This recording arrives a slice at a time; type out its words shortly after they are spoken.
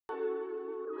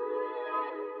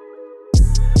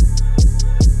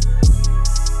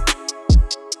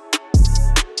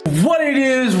There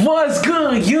it is. What's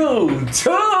good, YouTube?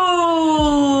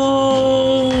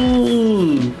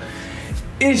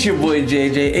 It's your boy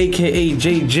JJ, aka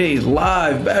JJ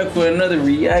Live, back with another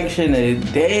reaction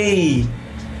today.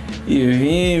 You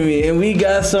hear me? And we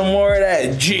got some more of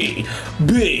that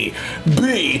GBB.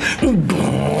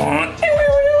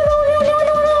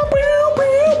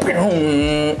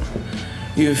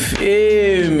 You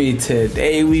feel me?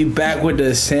 Today we back with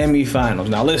the semifinals.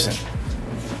 Now listen,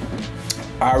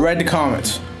 I read the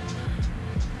comments.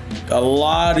 A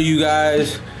lot of you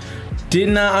guys did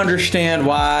not understand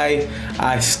why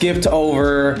I skipped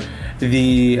over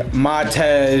the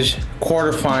Montez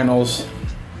quarterfinals.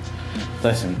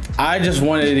 Listen, I just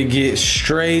wanted to get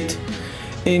straight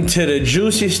into the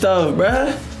juicy stuff,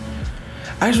 bruh.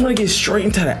 I just want to get straight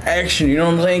into the action, you know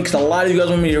what I'm saying? Because a lot of you guys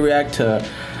want me to react to,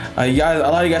 a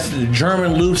lot of you guys said the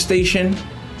German LOOPSTATIon.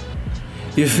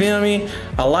 You feel me?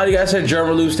 A lot of you guys said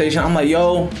German LOOPSTATIon. I'm like,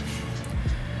 yo,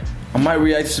 I might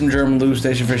react to some German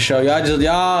LOOPSTATIon for sure.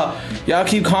 Y'all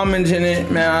keep commenting it,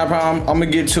 man. I'm gonna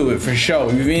get to it for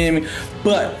sure. You feel me?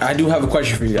 But I do have a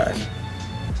question for you guys.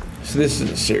 So this is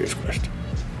a serious question.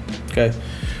 Okay,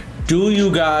 do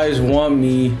you guys want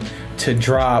me to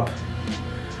drop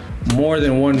more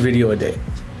than one video a day?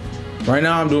 Right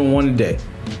now I'm doing one a day.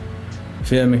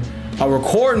 Feel me? I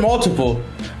record multiple,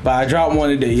 but I drop one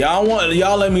a day. Y'all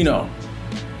let me know.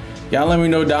 Y'all let me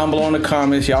know down below in the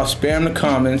comments. Y'all spam the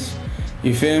comments.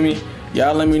 You feel me?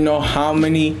 Y'all let me know how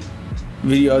many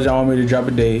videos y'all want me to drop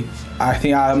a day. I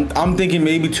think I'm thinking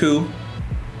maybe 2,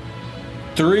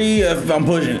 3 if I'm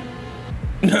pushing it.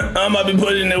 I might be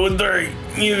pushing it with 3.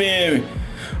 You feel me?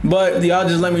 But y'all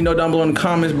just let me know down below in the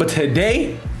comments. But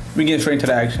today, we get straight into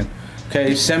the action.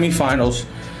 Okay, semifinals.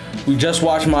 We just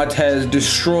watched Montez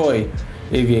destroy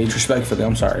AVH. Respectfully,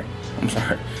 I'm sorry.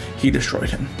 He destroyed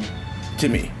him. To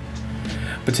me.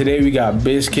 But today we got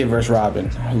BizKit versus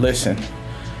Robin. Listen.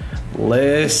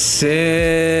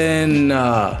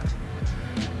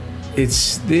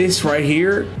 It's this right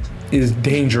here is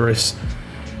dangerous.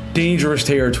 Dangerous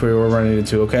territory we're running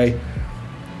into, okay?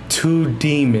 2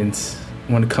 demons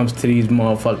when it comes to these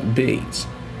motherfucking beats.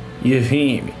 You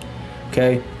feel me?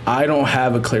 Okay? I don't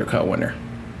have a clear-cut winner.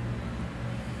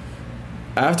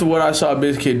 After what I saw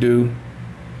BizKit do,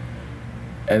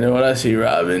 and then what I see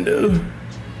Robin do,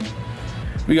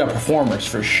 we got performers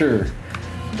for sure.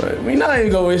 But we not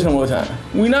even gonna waste no more time.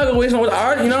 We not gonna waste no more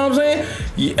time. You know what I'm saying?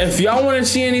 If y'all want to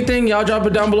see anything, y'all drop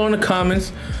it down below in the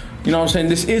comments. You know what I'm saying?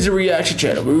 This is a reaction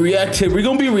channel. We're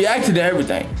gonna be reacting to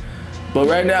everything. But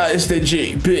right now it's the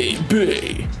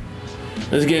GBB.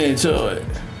 Let's get into it.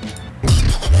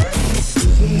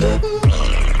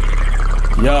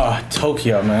 Yo,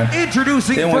 Tokyo, man.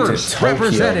 Introducing first, Tokyo,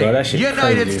 representing bro.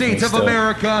 United States of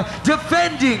America,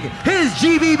 defending his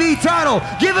GBB title.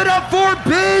 Give it up for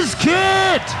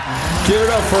BizKit! Give it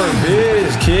up for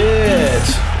BizKit!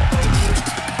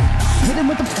 Hit him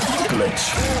with the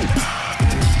glitch.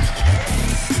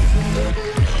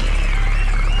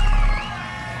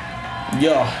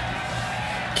 Yo,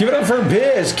 give it up for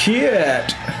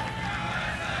BizKit.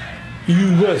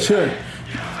 USA.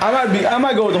 I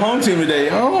might go with the home team today.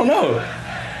 I don't know.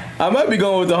 I might be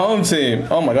going with the home team.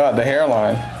 Oh my God, the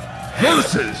hairline.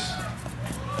 Versus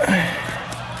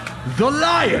the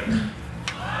Lion.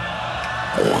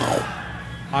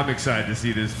 I'm excited to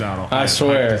see this battle. I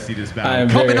swear. To see this battle. I am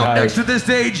Coming very up hyped. next to this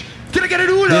stage, can I get an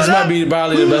ooh la la? This might be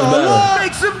probably the best battle.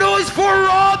 Make some noise for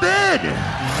Robin.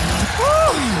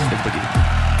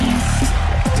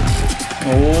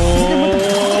 Oh,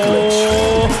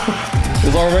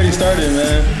 it's already started,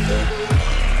 man.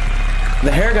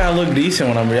 The hair gotta look decent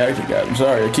when I'm reacting, guys. I'm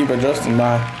sorry, I keep adjusting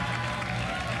my.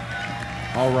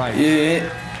 All right. Yeah,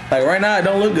 like right now, it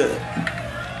don't look good.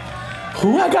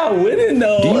 Who I got winning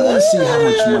though? Do you want to see how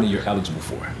much money you're eligible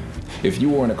for? If you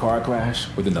were in a car crash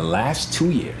within the last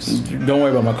 2 years. Don't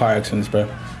worry about my car accidents, bro.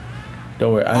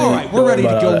 Don't worry. All right, we're ready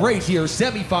to go right here.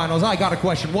 Semifinals. I got a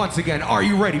question once again. Are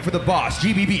you ready for the boss?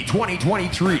 GBB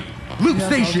 2023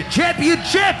 LOOPSTATIon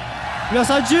Championship.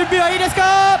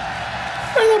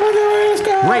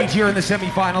 Right here in the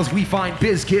semifinals, we find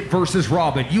BizKit versus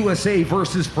Robin, USA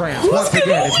versus France. Once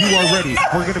again, if you are ready,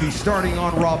 we're going to be starting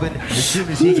on Robin as soon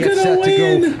as he gets set to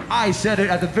go. I said it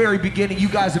at the very beginning. You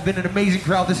guys have been an amazing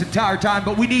crowd this entire time,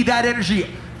 but we need that energy.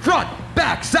 Front,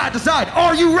 back, side to side.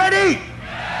 Are you ready?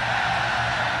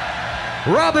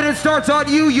 Robin, it starts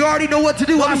on you. You already know what to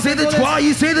do. I say the twa,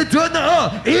 you say the duh,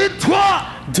 the in twa.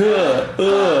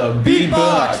 Duh,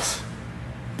 beatbox.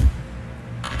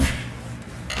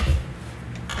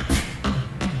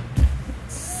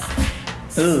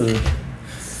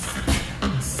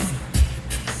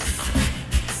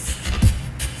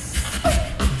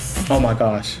 Oh my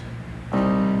gosh.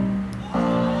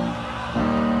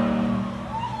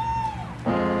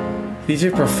 These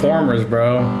are performers,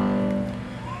 bro.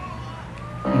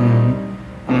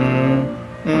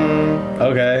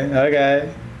 Okay, okay.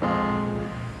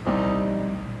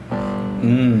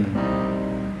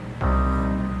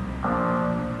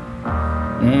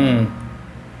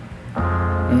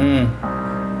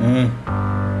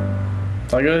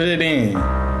 Tá gostei.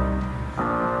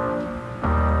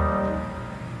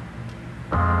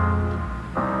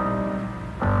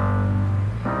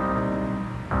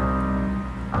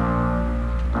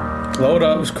 Load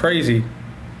up, it's crazy.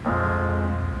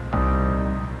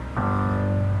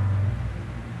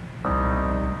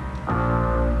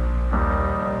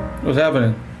 What's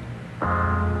happening?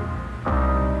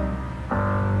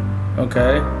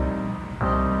 Okay.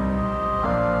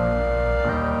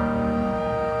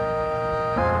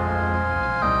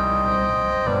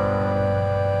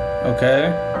 Okay.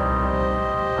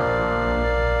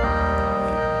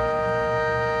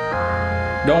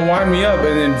 Don't wind me up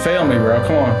and then fail me, bro.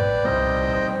 Come on.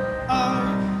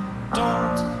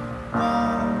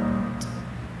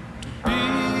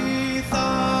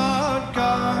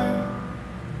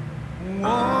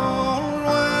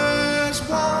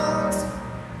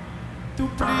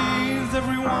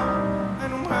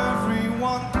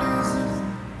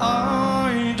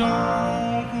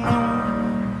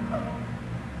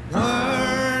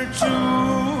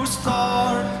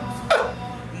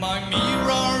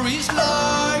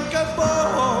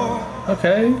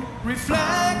 Okay.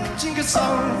 Reflecting a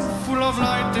soul full of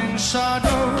light and shadow.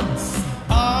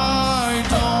 I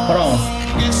don't Hold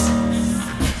on. guess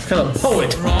It's kind of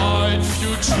poet. bright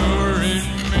future in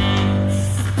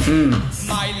me.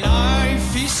 My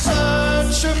life is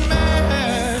such a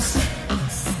mess.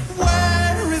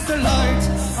 Where is the light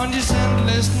on this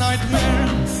endless nightmare?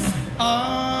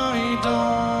 I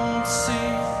don't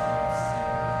see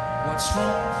what's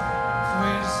wrong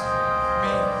with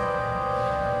me.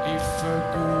 If a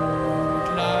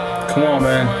good life Come on,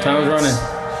 man. Time's running.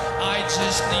 I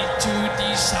just need to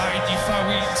decide if I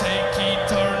will take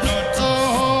it or not.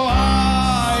 Oh,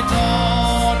 I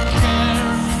don't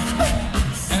care,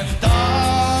 and I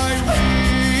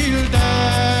will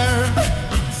dare.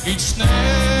 It's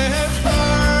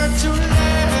never too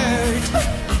late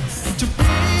to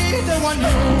be the one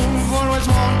you've always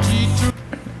wanted to.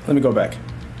 Let me go back.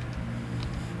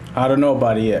 I don't know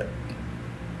about it yet.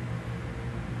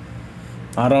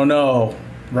 I don't know.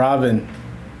 Robin,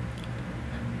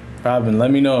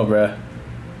 let me know, bruh.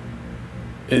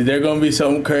 Is there gonna be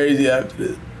something crazy after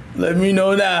this? Let me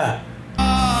know now.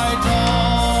 I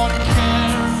don't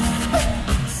care,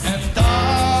 and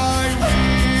I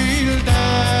will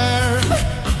dare.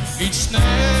 It's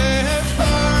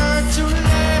never too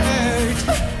late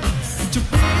to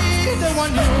be the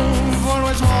one you've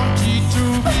always wanted to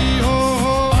be.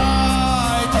 Oh,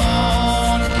 I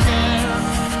don't care,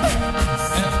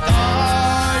 and I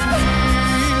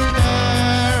will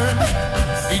dare.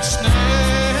 It's never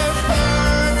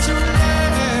too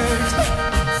late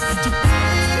to be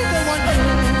the one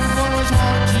you've always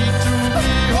wanted to be.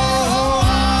 Oh,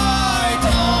 I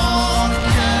don't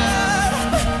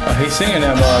care. Oh, he's singing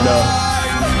that ball though.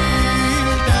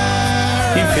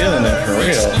 He feeling that for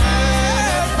real.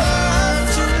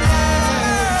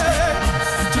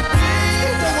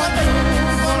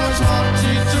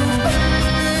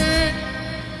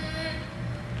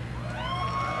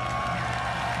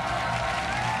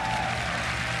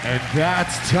 And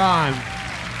that's time.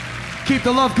 Keep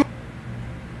the love going.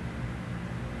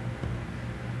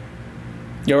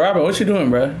 Yo, Robin, what you doing,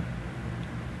 bruh?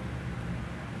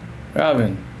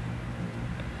 Robin,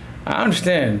 I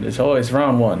understand it's always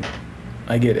round one.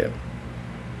 I get it.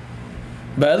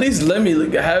 But at least let me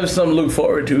have something to look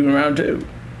forward to in round two.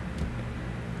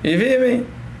 You feel me?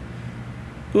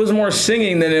 It was more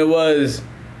singing than it was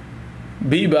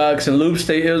beatbox and loop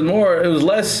state. It was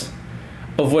less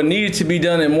of what needed to be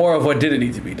done and more of what didn't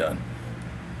need to be done.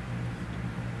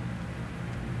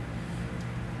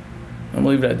 I'm gonna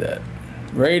leave it at that.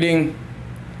 Rating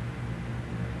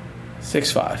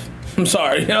 6.5. I'm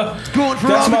sorry, yo. Going for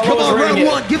That's Robin. my Come lowest on, round rating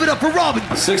one. yet. Give it up for Robin.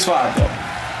 6.5 though.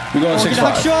 We're going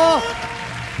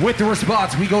 6.5. With the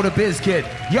response, we go to BizKit.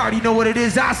 You already know what it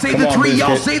is. I say Come the on, three,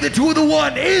 y'all BizKit. say the two of the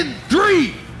one. In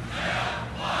 3.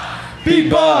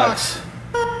 Beatbox.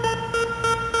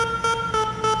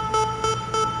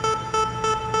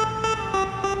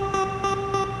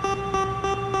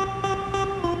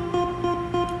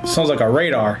 Sounds like a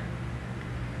radar.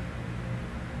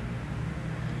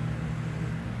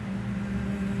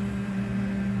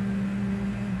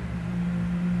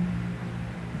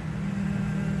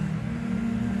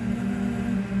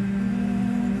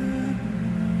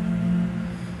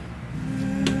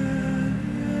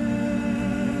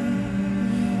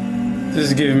 This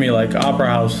is giving me like opera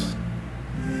house.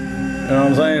 You know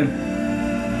what I'm saying?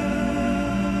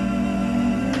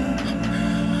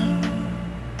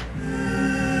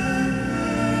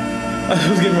 I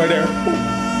was getting right there.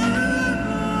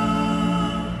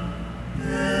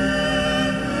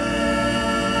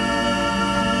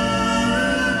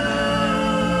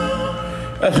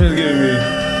 That's what it's giving me.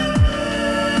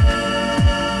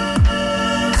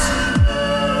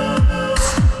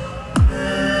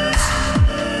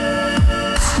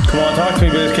 Come on, talk to me,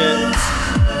 BizKit.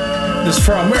 This is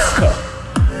for America.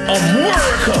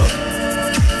 America!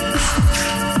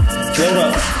 Load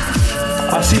up.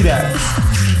 I see that.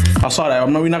 I saw that.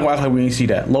 No, we're not gonna act like we didn't see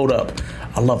that. Load up.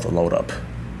 I love the load up.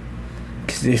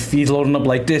 Cause if he's loading up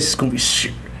like this, it's gonna be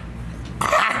shit.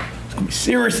 It's gonna be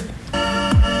serious.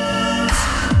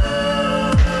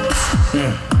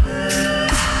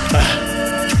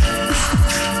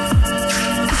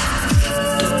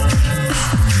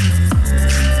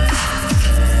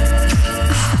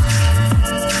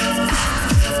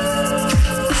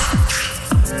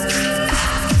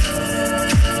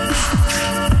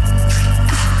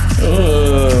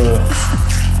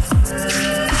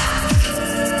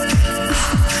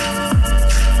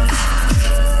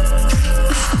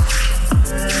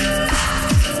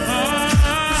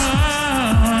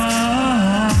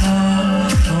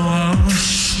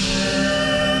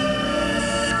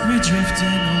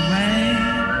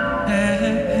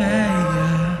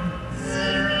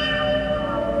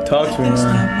 Talk to me, man.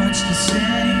 Not much to say.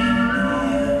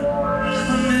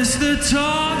 I miss the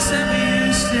talks that we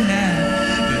used to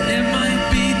have, but it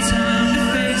might be time to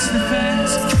face the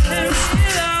facts and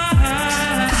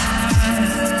realize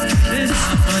there's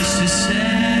not much to say.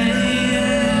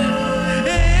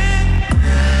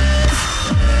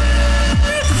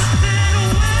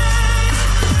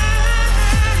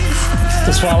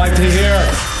 That's what I like to hear.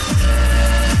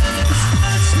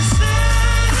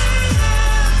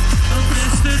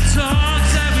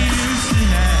 Talks that we used to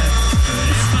have, but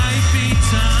it might be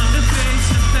time to face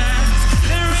the facts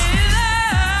and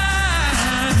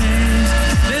realize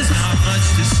there's not much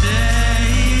to say.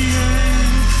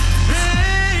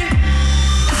 Hey,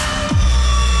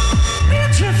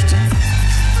 we're drifting.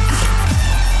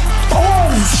 Oh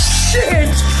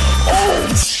shit!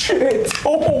 Oh shit!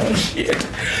 Oh shit!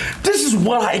 This is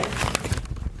what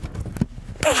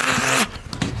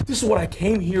I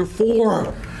came here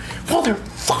for.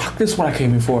 Motherfuck, this is what I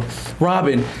came here for.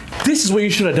 Robin, this is what you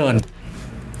should have done.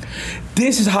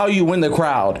 This is how you win the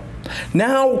crowd.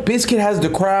 Now, BizKit has the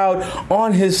crowd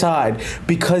on his side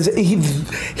because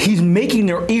he's making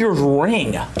their ears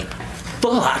ring.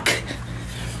 Fuck.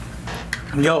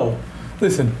 Yo,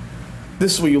 listen.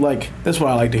 This is what you like. This is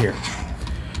what I like to hear.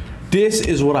 This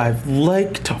is what I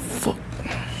like to fuck.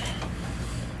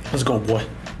 Let's go, boy.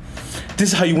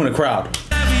 This is how you win a crowd.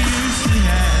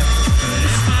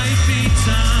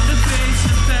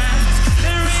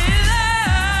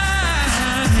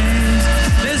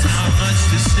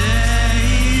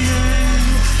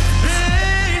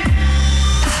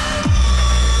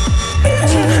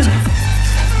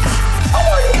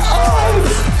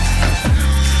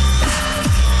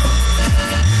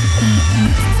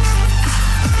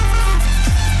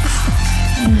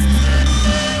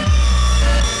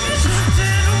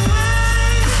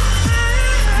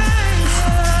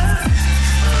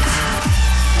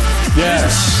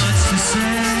 Yes.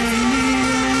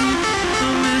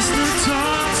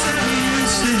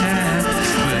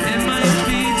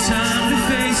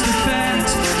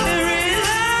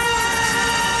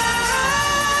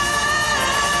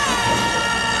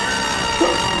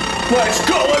 Let's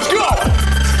go, let's go!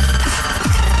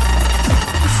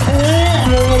 Oh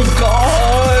my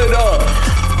god!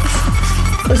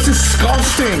 That's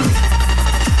disgusting!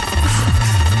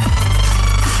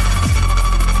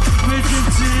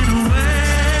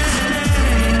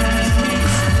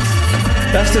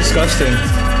 That's disgusting.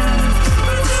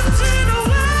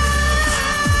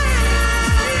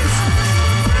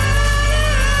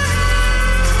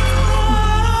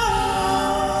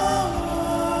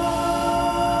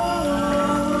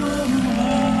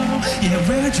 Yeah,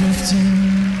 we're drifting.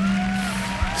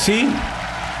 See?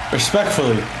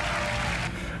 Respectfully,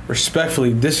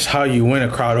 this is how you win a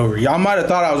crowd over. Y'all might have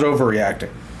thought I was overreacting,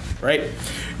 right?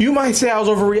 You might say I was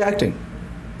overreacting.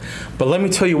 But let me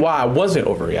tell you why I wasn't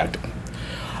overreacting.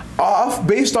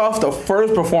 Based off the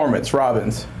first performance,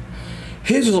 Robin's,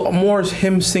 his was more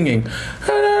him singing.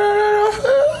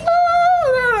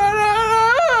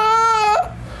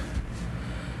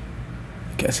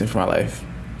 Guessing for my life.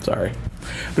 Sorry.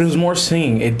 But it was more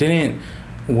singing. It didn't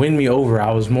win me over.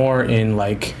 I was more in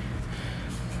like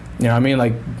You know what I mean?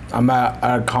 Like, I'm at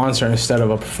a concert instead of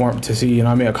a perform to see, you know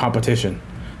what I mean, a competition.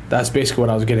 That's basically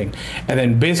what I was getting. And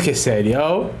then BizKit said,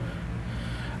 yo,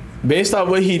 based on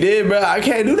what he did, bro, I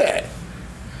can't do that.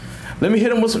 Let me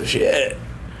hit him with some shit.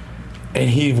 And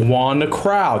he won the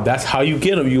crowd. That's how you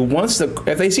get them. You once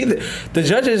if they see the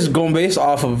judges going based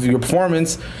off of your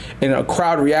performance and a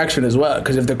crowd reaction as well.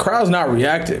 Because if the crowd's not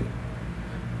reacting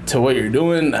to what you're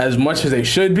doing as much as they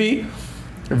should be,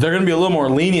 if they're gonna be a little more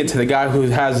lenient to the guy who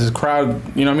has his crowd,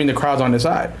 you know what I mean, the crowd's on his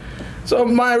side. So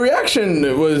my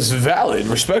reaction was valid,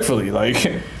 respectfully. Like,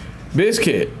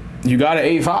 BizKit, you got an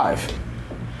A5.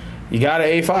 You got an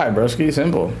A5, broski.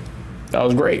 Simple. That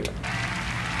was great.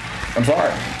 I'm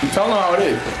sorry. I'm telling them how it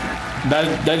is.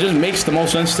 That just makes the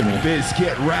most sense to me.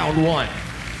 BizKit round 1.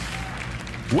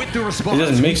 With the response, it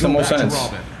just makes the most sense.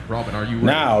 Robin, are you ready?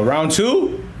 Now, round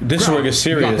 2, this is where it gets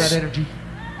serious. You got that energy?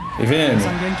 You feel me?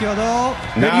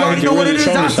 Now you already know what it is.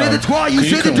 I said it twice. You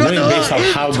said it win based on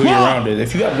how good your round is.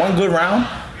 If you got one good round,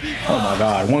 oh my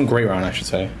God, one great round, I should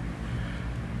say.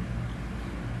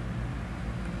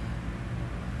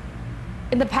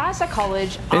 In the past at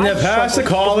college, I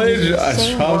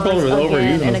struggled with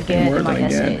overusing and again in my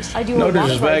essays. I do no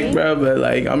disrespect, bro, but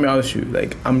like, I'll be honest with you,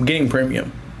 like, I'm getting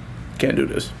premium. Can't do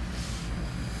this.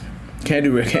 Can't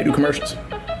do commercials.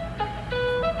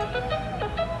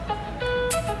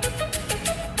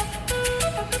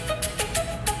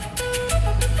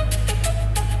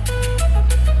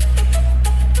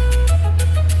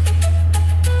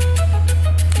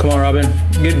 Come on, Robin.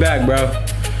 Get back, bro.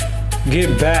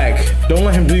 Get back. Don't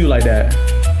let him do you like that.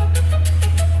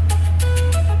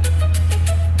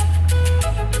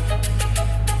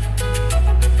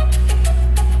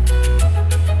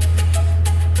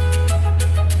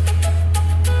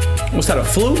 What's that, a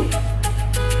flute? Is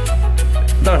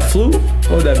that a flute?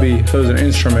 What would that be if it was an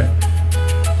instrument?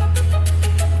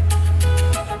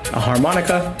 A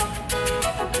harmonica?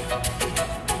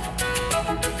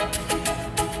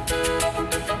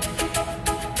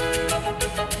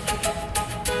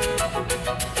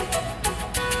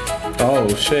 Oh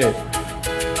shit.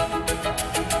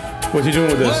 What's he doing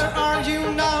with this? Where are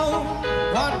you now?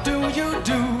 What do you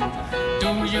do?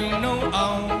 Do you know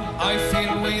how I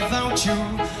feel without you?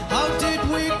 How did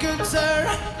we get there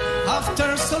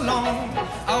after so long?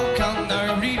 How can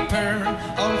I repair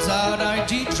all that I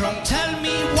did wrong? Tell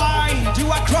me, why do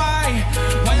I cry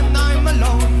when I'm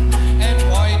alone? And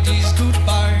why this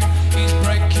goodbye is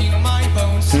breaking my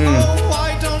bones? Oh,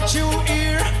 why don't you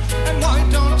hear? And why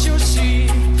don't you see?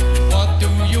 What do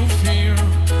you fear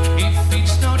if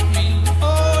it's not me?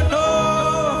 Oh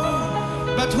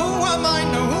no, but who am I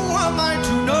now? Who am I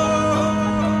to know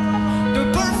the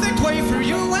perfect way for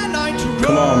you and I to grow?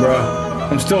 Come on, bro.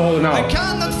 I'm still holding out. I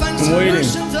cannot find I'm waiting.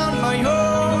 solutions on my own.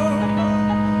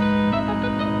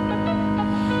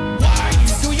 Why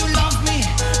do you love me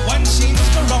when things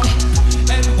go wrong?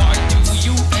 And why do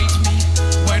you hate me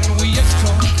when we are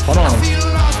strong? Hold on. I feel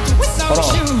lost without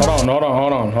you.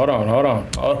 Hold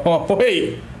on.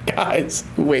 Wait, guys,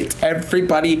 wait.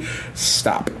 Everybody,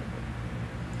 stop.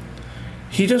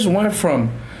 He just went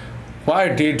from, why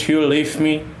did you leave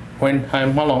me when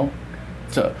I'm alone?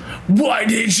 To, why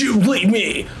did you leave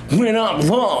me when I'm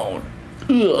alone?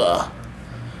 Ugh.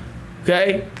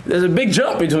 Okay, there's a big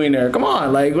jump between there. Come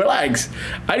on, like, relax.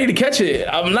 I need to catch it.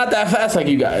 I'm not that fast like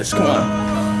you guys. Come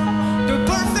on. The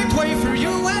perfect way for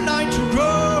you and I to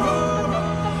grow.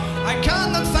 I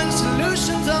cannot find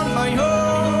solutions on my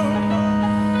own.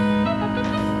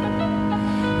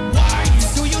 Why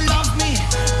do you love me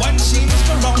when things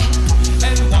go wrong?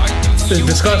 And why do It's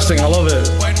disgusting. I love it.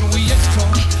 when we are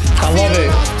strong? I love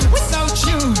it. Without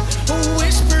you, who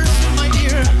whispers in my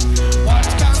ear? What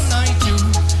can I do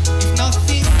if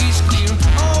nothing is clear?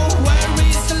 Oh, where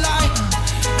is the line?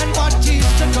 And what is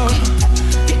the goal?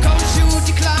 Because you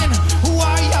decline,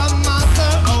 why am I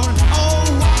the own? Oh,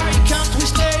 why can't we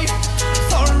stay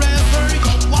forever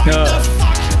young? Why the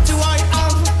fuck do I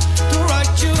have to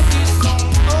write you this song?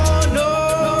 Oh no,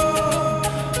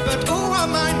 but who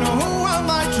am I? No, who am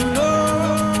I to know?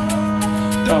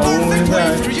 The perfect way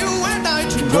for you and I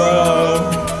to grow.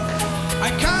 I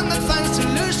cannot find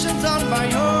solutions on my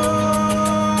own.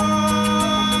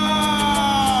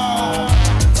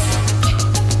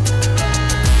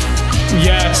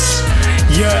 Yes.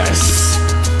 Yes.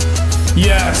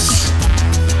 Yes.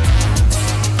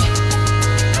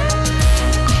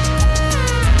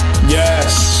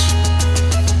 Yes.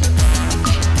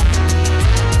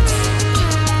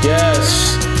 Yes.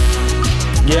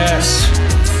 Yes.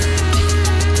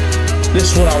 This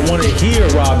is what I want to hear,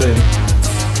 Robin.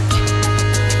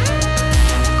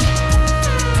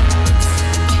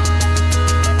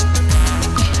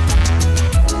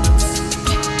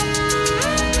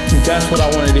 That's what I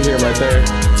wanted to hear right there.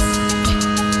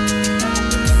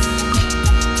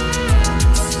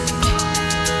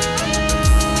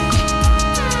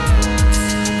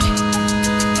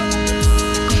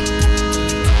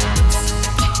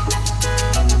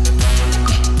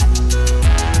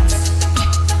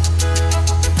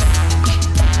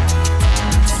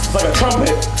 Like a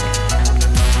trumpet.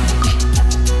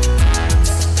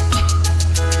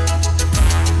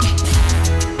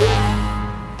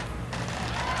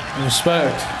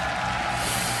 Respect.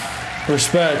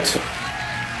 Respect.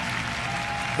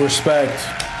 Respect.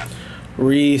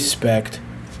 Respect.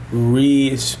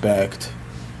 Respect.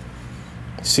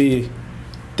 See,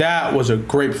 that was a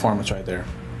great performance right there.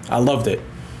 I loved it.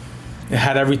 It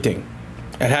had everything.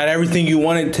 It had everything you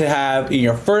wanted to have in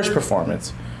your first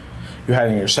performance. You had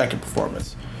in your second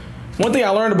performance. One thing I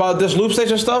learned about this loop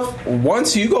station stuff,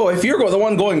 once you go, if you're the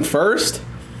one going first,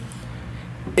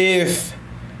 if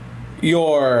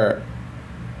you're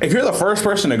the first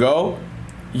person to go,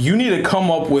 you need to come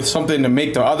up with something to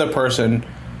make the other person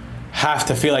have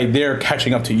to feel like they're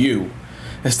catching up to you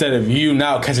instead of you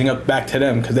now catching up back to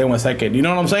them because they went second. You know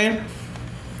what I'm saying?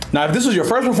 Now, if this was your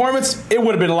first performance, it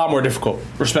would have been a lot more difficult,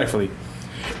 respectfully.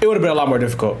 It would have been a lot more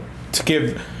difficult to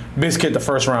give BizKit the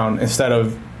first round instead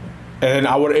of, and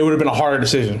it would have been a harder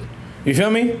decision. You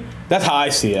feel me? That's how I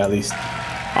see it, at least.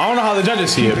 I don't know how the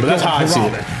judges see it, but that's how I see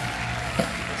it.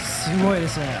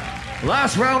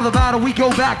 Last round of the battle, we go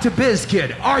back to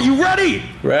BizKit. Are you ready?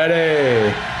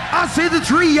 Ready. I say the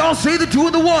 3, y'all say the 2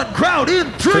 and the 1. Crowd in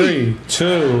 3, 3,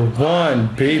 2, 1,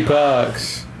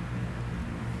 beatbox.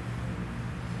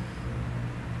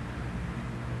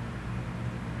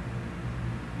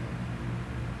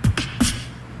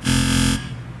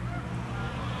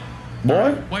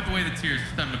 Boy? Wipe away the tears.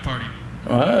 It's time to party.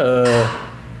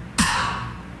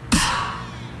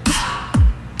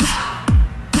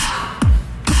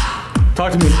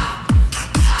 Talk to me.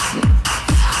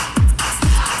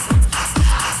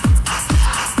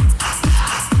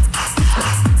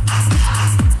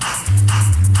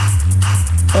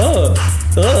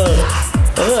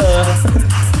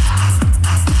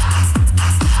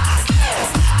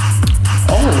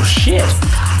 Oh shit.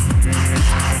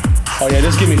 Oh yeah,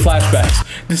 this is giving me flashbacks.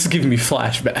 This is giving me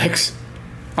flashbacks.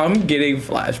 I'm getting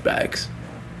flashbacks.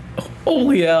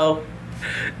 Holy hell.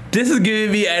 This is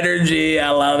giving me energy. I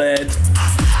love it.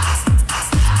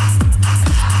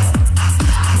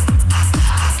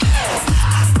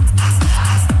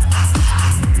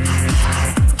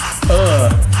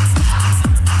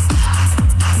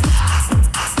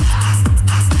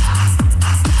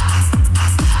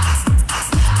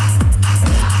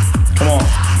 Come on.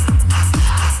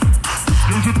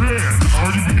 New Japan,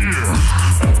 are you here?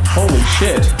 Holy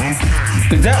shit.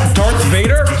 Okay. Is that Darth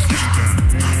Vader?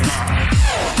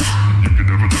 You can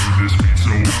never learn this beat so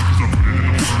well, cause I put it in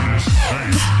the furnace. Hey,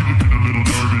 you looking a little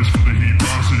nervous for the heat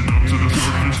rising up to the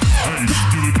surface. Hey,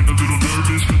 you looking a little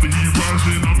nervous for the heat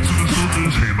rising up to the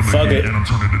surface. Handle Fuck the heat it. and I'm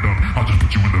turning it up. I'll just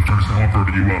put you in the furnace, now I'm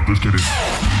burning you up. Let's get it.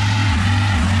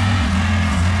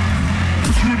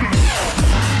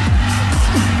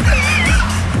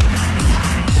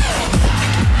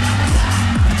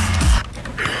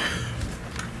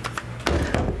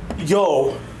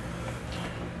 Yo.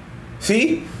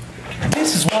 See?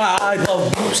 This is why I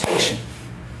love LOOPSTATION.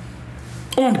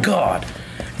 Oh my God.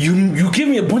 You give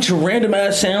me a bunch of random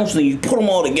ass sounds and you put them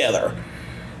all together.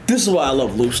 This is why I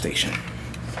love LOOPSTATIon.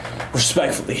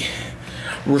 Respectfully.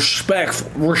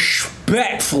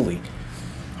 Respectfully.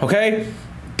 Okay?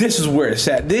 This is where it's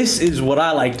at. This is what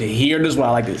I like to hear. This is what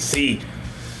I like to see.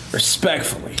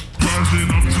 Respectfully. Rising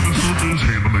up to the surface,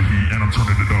 handle the heat and I'm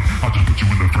turning it up. I'll just put you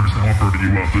in the furnace, now I'm burning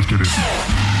you up. Let's get it.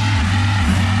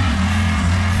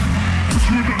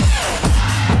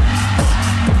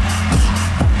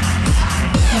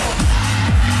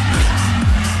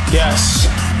 Yes.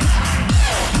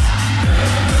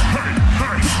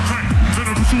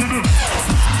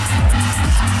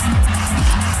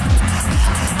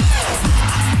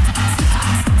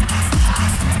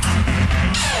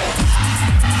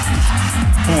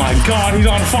 Oh my God, he's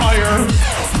on fire.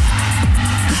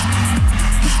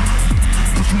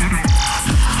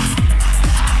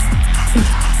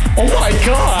 Oh my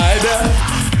God.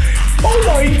 Oh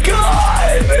my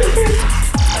God.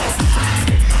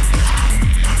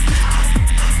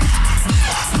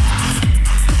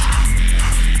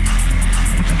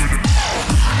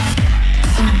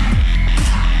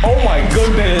 Oh my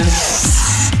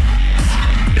goodness.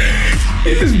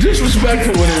 He's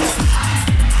disrespectful with it.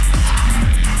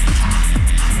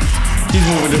 He's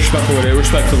moving disrespectful with it,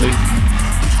 respectfully.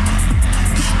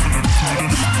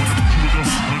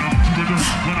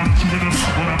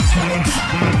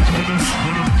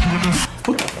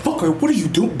 motherfucker, what are you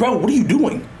doing? Bro, what are you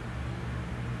doing?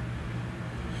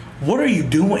 What are you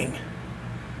doing?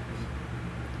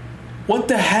 What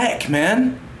the heck,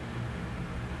 man?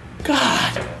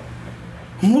 God,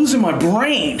 I'm losing my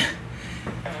brain.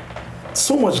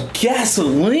 So much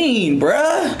gasoline,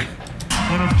 bruh.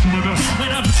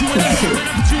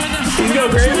 He's going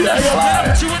crazy. I ain't gonna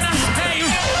lie. Hey,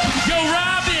 yo,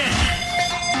 Robin,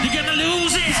 you're gonna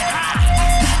lose it.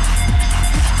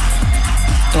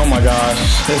 Oh my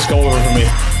gosh, let's go over for me.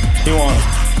 He won.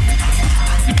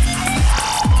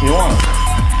 You won.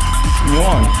 You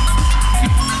won.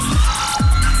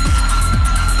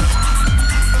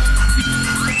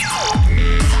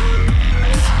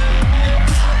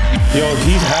 Yo,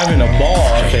 he's having a ball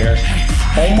out there.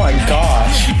 Oh my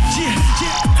gosh.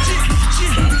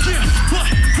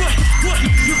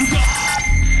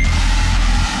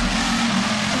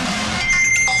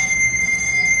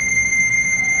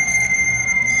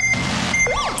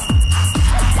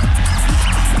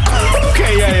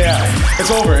 Okay, yeah. It's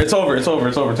over.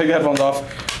 Take the headphones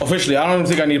off. Officially, I don't even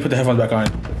think I need to put the headphones back on.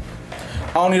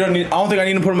 I don't think I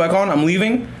need to put them back on. I'm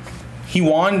leaving. He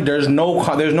won. There's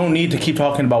no need to keep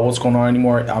talking about what's going on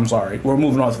anymore. I'm sorry. We're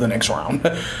moving on to the next round.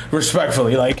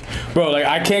 Respectfully, like, bro, like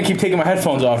I can't keep taking my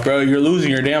headphones off, bro. You're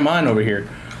losing your damn mind over here.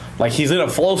 Like he's in a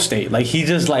flow state. Like he's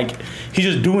just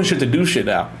doing shit to do shit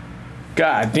now.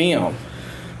 God damn,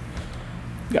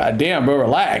 bro,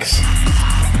 relax.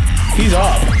 He's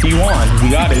up. He won. We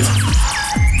got it.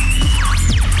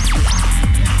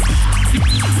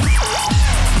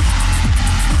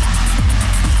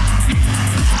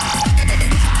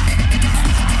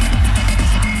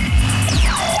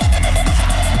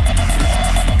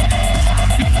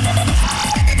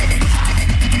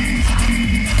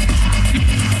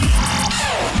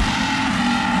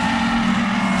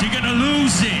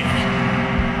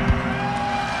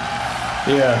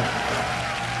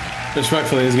 Yeah.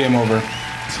 Respectfully, it's game over.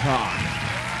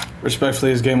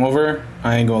 Respectfully, it's game over.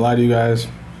 I ain't gonna lie to you guys.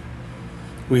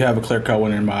 We have a clear-cut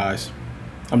winner in my eyes.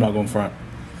 I'm not going front.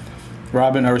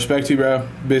 Robin, I respect you, bro.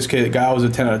 BizKit, guy was a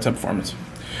 10 out of 10 performance.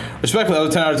 Respectfully, that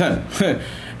was a 10 out of 10.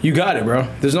 You got it, bro.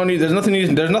 There's nothing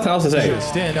else to say.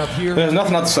 Stand up here. There's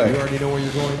nothing else to say. You already know where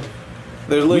you're going.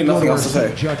 There's literally nothing else to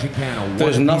say. Judging panel.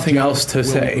 There's nothing else to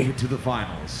say. To the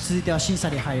finals. 続いては審査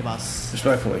に入ります。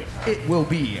 Respectfully. It will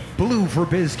be blue for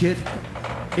BizKit.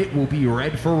 It will be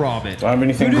red for Robin. Do I have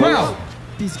anything blue? Well,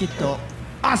 ビスケット。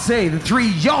 I say the 3,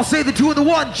 y'all say the 2 and the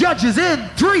 1. Judges in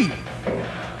 3.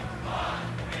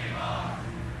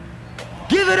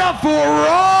 Give it up for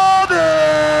Robin!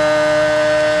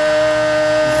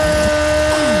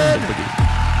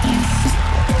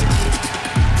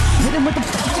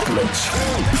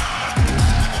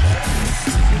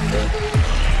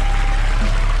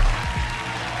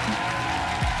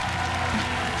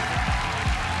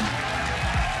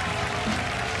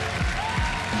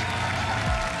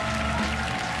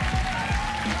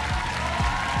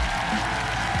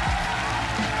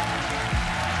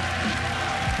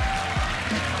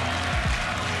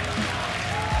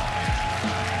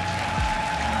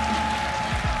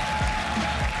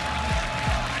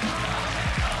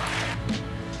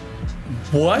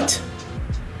 What?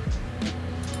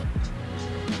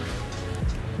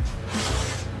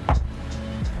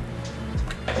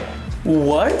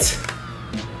 What?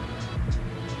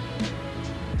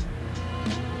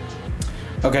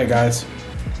 Okay, guys.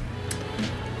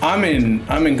 I'm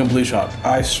in complete shock.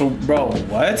 Bro,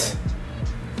 what?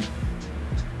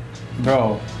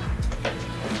 Bro.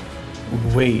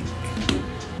 Wait.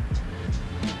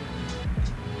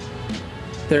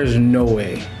 There's no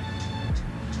way.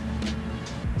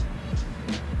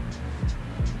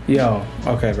 Yo,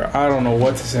 okay, bro. I don't know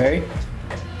what to say.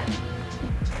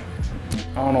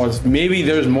 I don't know. Maybe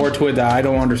there's more to it that I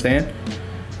don't understand.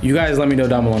 You guys let me know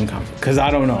down below in the comments, because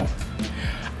I don't know.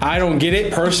 I don't get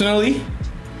it personally.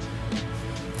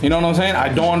 You know what I'm saying? I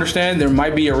don't understand. There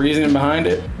might be a reason behind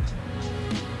it.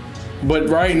 But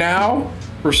right now,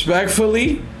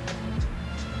 respectfully,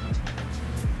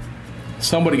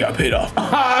 somebody got paid off.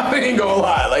 I ain't gonna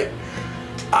lie. Like,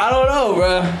 I don't know,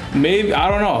 bro. Maybe, I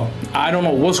don't know. I don't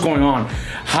know what's going on.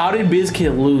 How did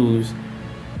BizKit lose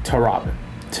to Robin?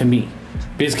 To me,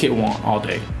 BizKit won all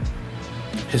day.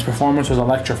 His performance was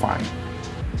electrifying.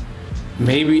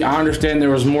 Maybe I understand there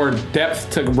was more depth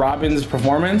to Robin's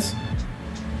performance. You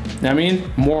know what I mean?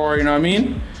 More, you know what I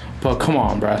mean? But come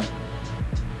on, bro.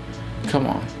 Come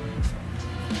on.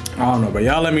 I don't know, but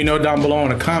y'all let me know down below in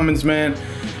the comments, man.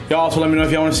 Y'all also let me know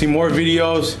if y'all want to see more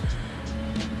videos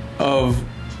of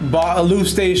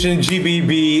LOOPSTATION,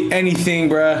 GBB, anything,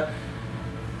 bruh.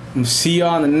 I'm see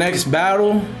y'all in the next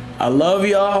battle. I love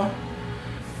y'all.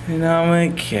 And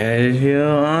I'ma catch you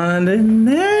on the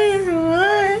next one.